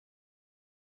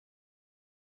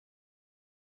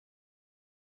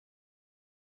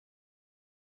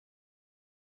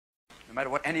No matter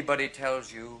what anybody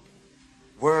tells you,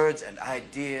 words and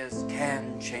ideas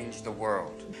can change the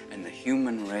world. And the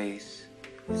human race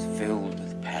is filled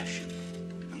with passion.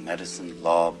 Medicine,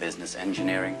 law, business,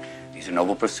 engineering, these are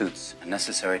noble pursuits and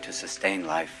necessary to sustain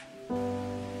life.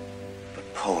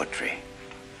 But poetry,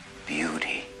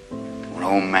 beauty,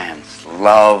 romance,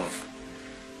 love,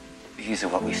 these are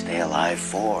what we stay alive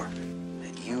for.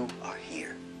 That you are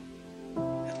here,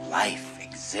 that life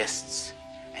exists,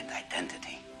 and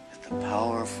identity. That the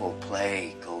powerful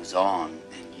play goes on,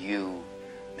 and you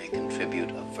may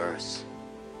contribute a verse.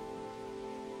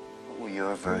 What will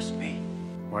your verse be?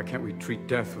 Why can't we treat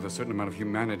death with a certain amount of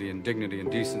humanity and dignity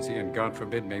and decency and, God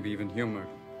forbid, maybe even humor?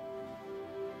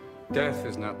 Death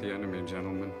is not the enemy,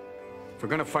 gentlemen. If we're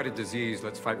going to fight a disease,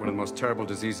 let's fight one of the most terrible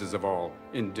diseases of all,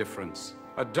 indifference.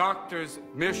 A doctor's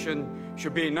mission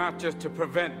should be not just to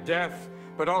prevent death,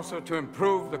 but also to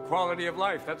improve the quality of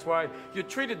life. That's why you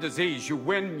treat a disease, you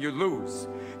win, you lose.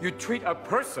 You treat a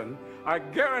person, I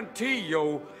guarantee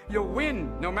you'll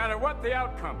win, no matter what the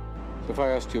outcome. If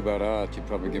I asked you about art, you'd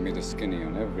probably give me the skinny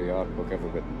on every art book ever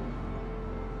written.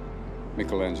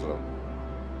 Michelangelo.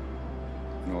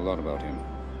 I know a lot about him.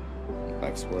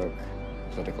 Life's work,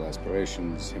 political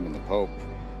aspirations, him and the Pope,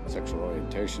 sexual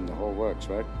orientation, the whole works,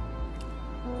 right?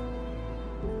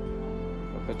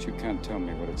 I bet you can't tell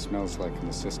me what it smells like in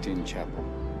the Sistine Chapel.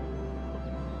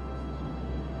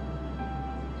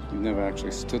 You've never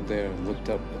actually stood there and looked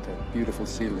up at that beautiful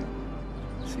ceiling,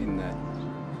 seen that.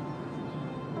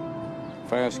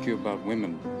 If I ask you about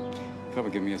women, you'd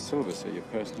probably give me a syllabus of your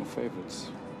personal favorites.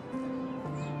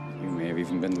 You may have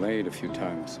even been laid a few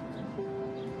times.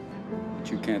 But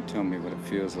you can't tell me what it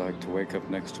feels like to wake up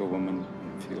next to a woman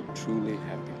and feel truly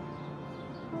happy.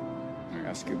 I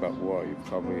ask you about war, you'd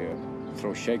probably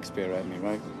throw Shakespeare at me,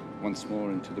 right? Once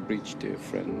more into the breach, dear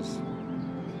friends.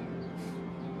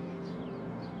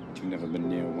 But you've never been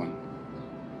near one.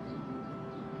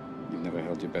 You've never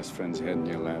held your best friend's head in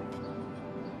your lap.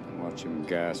 Watch him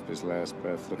gasp his last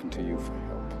breath, looking to you for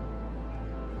help.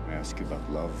 I ask you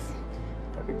about love,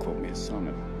 you'd probably quote me a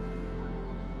sonnet.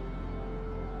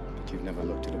 But you've never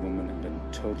looked at a woman and been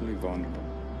totally vulnerable.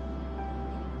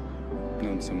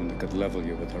 Known someone that could level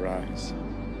you with her eyes.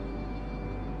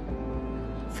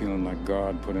 Feeling like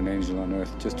God put an angel on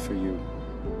earth just for you.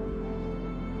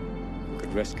 Who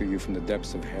could rescue you from the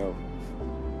depths of hell.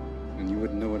 And you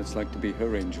wouldn't know what it's like to be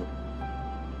her angel.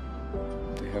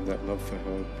 Have that love for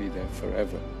her be there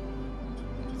forever,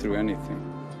 through anything,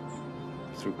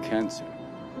 through cancer.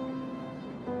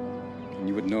 And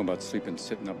you would know about sleeping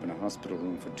sitting up in a hospital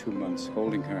room for 2 months,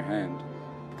 holding her hand,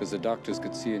 because the doctors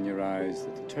could see in your eyes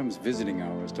that the terms visiting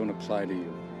hours don't apply to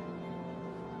you.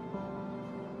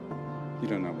 You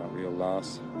don't know about real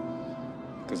loss,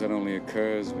 because that only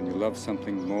occurs when you love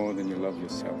something more than you love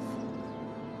yourself.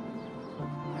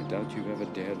 I doubt you've ever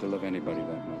dared to love anybody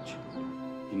that much.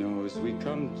 You know, as we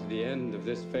come to the end of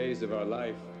this phase of our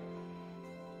life,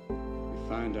 we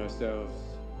find ourselves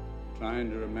trying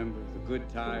to remember the good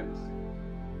times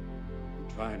and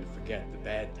trying to forget the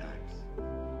bad times.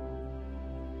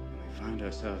 And we find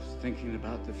ourselves thinking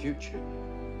about the future.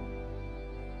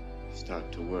 We start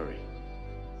to worry,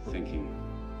 thinking,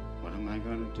 what am I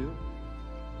going to do?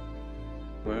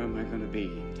 Where am I going to be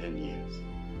in 10 years?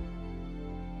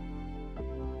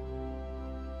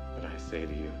 But I say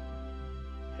to you,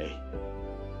 hey,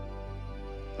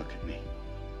 look at me.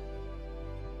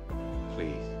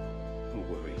 Please, don't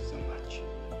worry so much.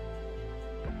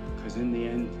 Because in the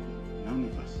end, none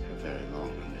of us have very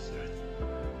long on this earth.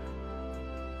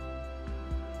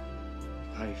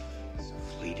 Life is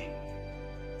fleeting.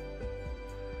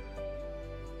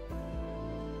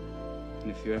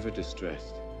 And if you're ever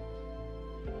distressed,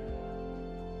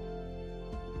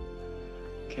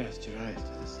 cast your eyes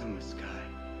to the summer sky.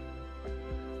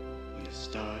 The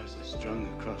stars are strung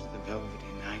across the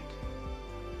velvety night.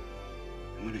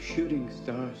 And when a shooting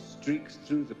star streaks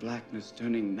through the blackness,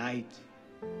 turning night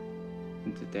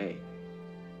into day,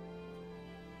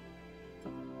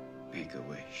 make a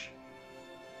wish.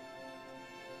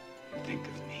 And think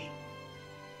of me.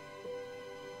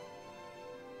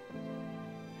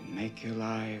 And make your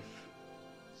life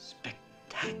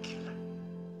spectacular.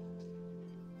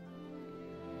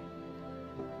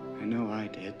 I know I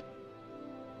did.